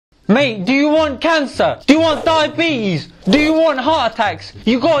Mate, do you want cancer? Do you want diabetes? Do you want heart attacks?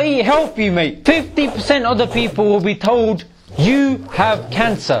 You gotta eat healthy, mate. 50% of the people will be told, you have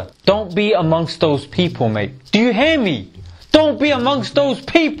cancer. Don't be amongst those people, mate. Do you hear me? Don't be amongst those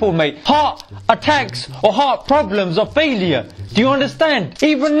people, mate. Heart attacks or heart problems or failure. Do you understand?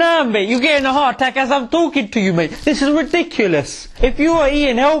 Even now, mate, you're getting a heart attack as I'm talking to you, mate. This is ridiculous. If you were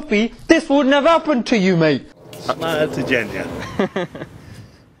eating healthy, this would never happen to you, mate. That's a genius.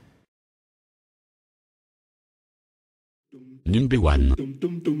 Number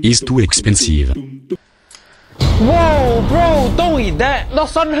 1. Is too expensive. Whoa, bro, don't eat that.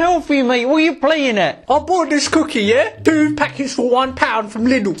 That's unhealthy, mate. What are you playing at? I bought this cookie, yeah? 2 packets for £1 from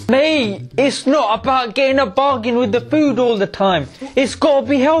Lidl. Mate, it's not about getting a bargain with the food all the time. It's got to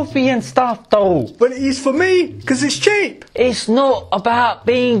be healthy and stuff, though. But it is for me, because it's cheap. It's not about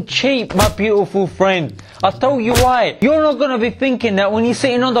being cheap, my beautiful friend. I'll tell you why. You're not going to be thinking that when you're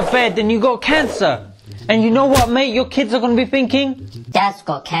sitting on the bed and you got cancer. And you know what, mate? Your kids are going to be thinking? Dad's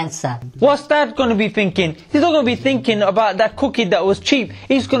got cancer. What's Dad going to be thinking? He's not going to be thinking about that cookie that was cheap.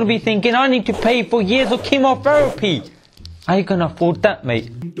 He's going to be thinking, I need to pay for years of chemotherapy. Are you going to afford that, mate?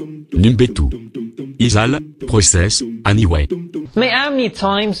 Number 2. Is all processed anyway. Mate, how many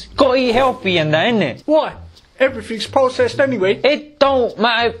times? Got to eat healthy and that, innit? Why? Everything's processed anyway. It don't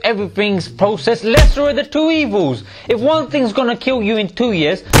matter if everything's processed. Lesser of the two evils. If one thing's gonna kill you in 2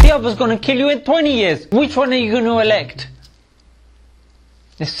 years, the other's gonna kill you in 20 years. Which one are you gonna elect?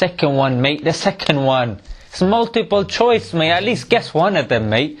 The second one, mate. The second one. It's multiple choice, mate. At least guess one of them,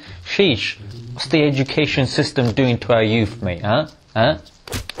 mate. Sheesh. What's the education system doing to our youth, mate? Huh?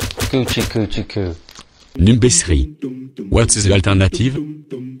 Coochie coochie coo. Number 3. What's the alternative?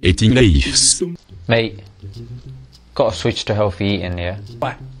 Eating leaves. Mate, gotta switch to healthy eating, yeah?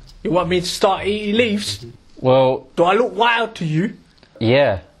 Why? You want me to start eating leaves? Well, Do I look wild to you?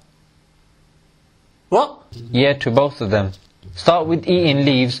 yeah. What? Yeah, to both of them. Start with eating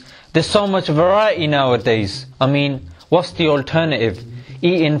leaves. There's so much variety nowadays. I mean, what's the alternative?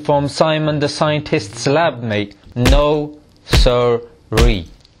 Eating from Simon the Scientist's lab, mate. No, sirree.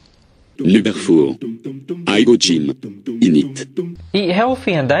 Number 4. I go gym. In it. Eat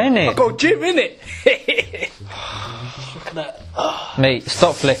healthy and that, I innit? go gym, innit? Look at that. Mate,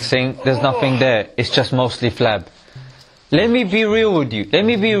 stop flexing. There's nothing there. It's just mostly flab. Let me be real with you. Let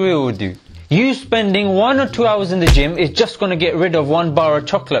me be real with you. You spending 1 or 2 hours in the gym is just gonna get rid of 1 bar of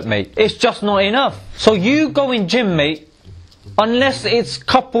chocolate, mate. It's just not enough. So you going gym, mate, unless it's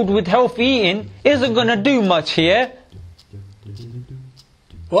coupled with healthy eating, isn't gonna do much here.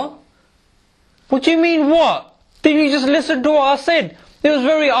 What? What do you mean, what? Did you just listen to what I said? It was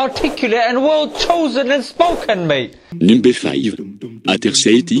very articulate and well chosen and spoken, mate. Number 5.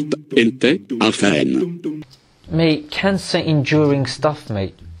 Atercetic ente alpha-N. Mate, cancer-enduring stuff,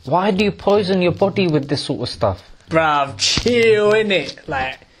 mate. Why do you poison your body with this sort of stuff? Bruv, chill, innit?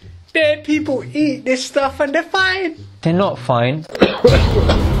 Like, dead people eat this stuff and they're fine. They're not fine.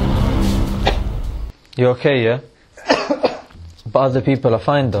 You okay, yeah? But other people are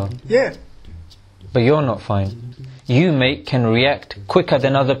fine, though. Yeah. But you're not fine. You, mate, can react quicker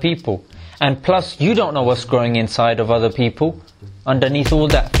than other people. And plus, you don't know what's growing inside of other people. Underneath all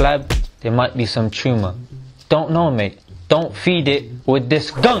that flab, there might be some tumour. Don't know, mate. Don't feed it with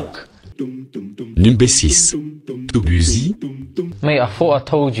this gunk. Number 6. Too busy. Mate, I thought I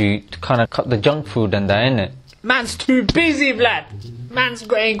told you to kind of cut the junk food and that, innit? Man's too busy, Vlad. Man's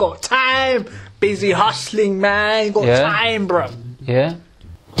ain't got time. Busy hustling, man. Ain't got Yeah? time, bro. Yeah?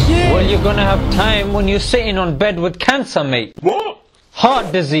 Yeah. Well, you're gonna have time when you're sitting on bed with cancer, mate. What?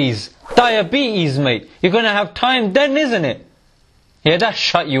 Heart disease, diabetes, mate. You're gonna have time then, isn't it? Yeah, that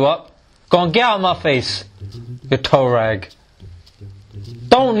shut you up. Go on, get out of my face, you toe rag.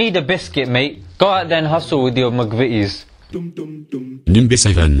 Don't need a biscuit, mate. Go out there and hustle with your McVitie's. Number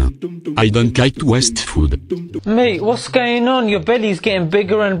 7. I don't like to waste food. Mate, what's going on? Your belly's getting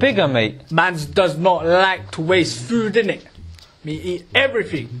bigger and bigger, mate. Man's does not like to waste food, innit? Me eat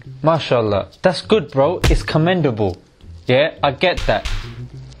everything. MashaAllah. That's good, bro. It's commendable. Yeah, I get that.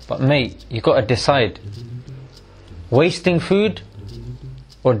 But mate, you gotta decide. Wasting food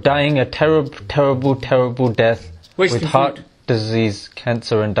or dying a terrible, terrible, terrible death Wasting with heart food. disease,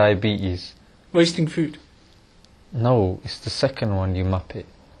 cancer and diabetes. Wasting food. No, it's the second one, you muppet.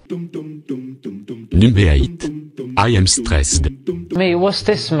 Number 8. I am stressed. Mate, what's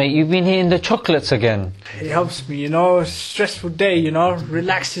this, mate? You've been eating the chocolates again. It helps me, you know. Stressful day, you know.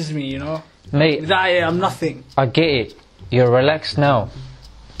 Relaxes me, you know. Mate, Without it, I'm nothing. I get it. You're relaxed now.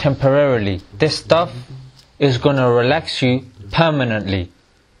 Temporarily. This stuff is gonna relax you permanently.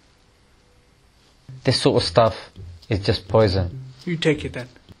 This sort of stuff is just poison. You take it then.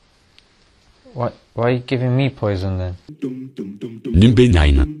 Why are you giving me poison then? Number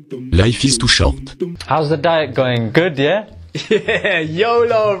 9. Life is too short. How's the diet going? Good, yeah? Yeah,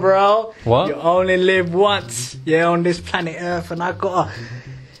 YOLO, bro. What? You only live once, on this planet Earth, and I gotta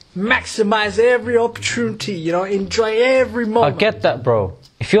maximize every opportunity, enjoy every I moment. get that, bro.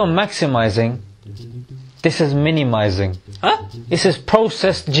 If you're maximizing, this is minimizing. Huh? This is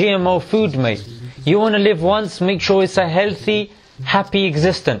processed GMO food, mate. You want to live once, make sure it's a healthy, happy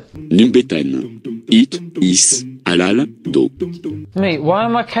existence. Number 10. It is halal do. Mate, why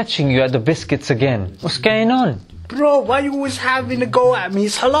am I catching you at the biscuits again? What's going on? Bro, why you always having a go at me?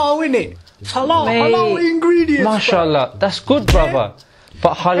 It's halal, innit? It's halal, Mate, halal ingredients. Mashallah, that's good, brother.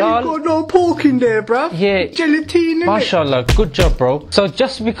 But Bro. You halal, got no pork in there, bruv. yeah, Gelatine, innit? mashallah, good job, bro. So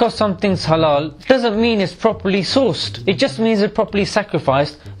just because something's halal doesn't mean it's properly sourced. It just means it's properly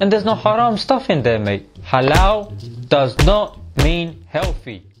sacrificed and there's no haram stuff in there, mate. Halal does not mean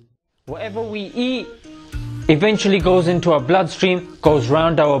healthy. Whatever we eat eventually goes into our bloodstream, goes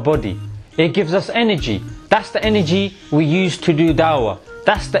round our body. It gives us energy. That's the energy we use to do dawah.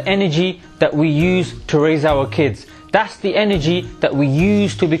 That's the energy that we use to raise our kids. That's the energy that we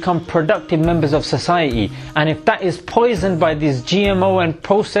use to become productive members of society. And if that is poisoned by these GMO and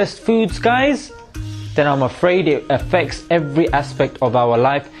processed foods, guys, then I'm afraid it affects every aspect of our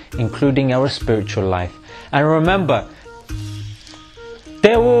life, including our spiritual life. And remember,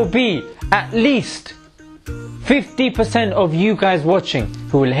 there will be at least 50% of you guys watching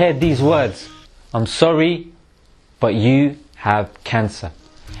who will hear these words. I'm sorry, but you have cancer.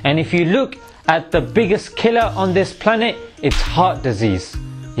 And if you look at the biggest killer on this planet, it's heart disease.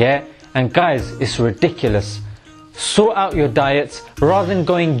 Yeah? And guys, it's ridiculous. Sort out your diets rather than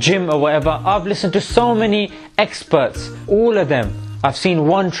going gym or whatever. I've listened to so many experts, all of them. I've seen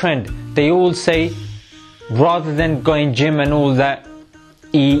one trend. They all say, rather than going gym and all that,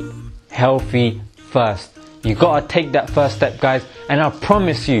 eat healthy first. You gotta take that first step, guys. And I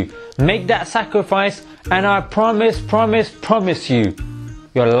promise you, make that sacrifice, and I promise you,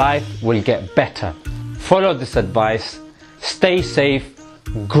 your life will get better. Follow this advice, stay safe,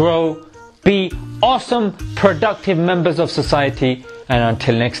 grow, be awesome, productive members of society, and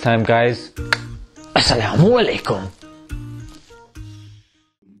until next time, guys, Assalamu alaikum.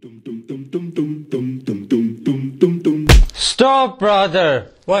 Stop,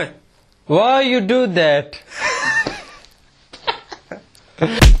 brother. What? Why you do that?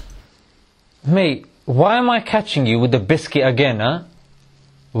 Mate, why am I catching you with the biscuit again, huh?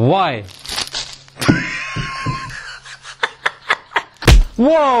 Why?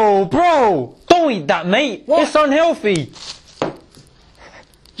 Whoa, bro! Don't eat that, mate. What? It's unhealthy.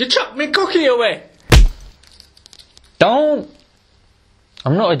 You chucked me cookie away. Don't.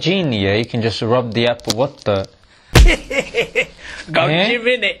 I'm not a genie, yeah? You can just rub the apple. What the? Got Eh? gym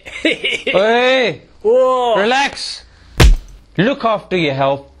in it. Hey! Whoa. Relax. Look after your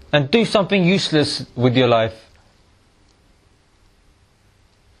health and do something useless with your life.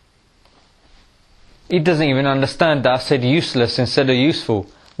 He doesn't even understand that I said useless instead of useful.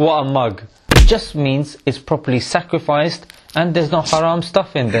 What a mug. It just means it's properly sacrificed and there's no haram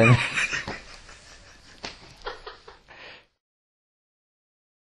stuff in them.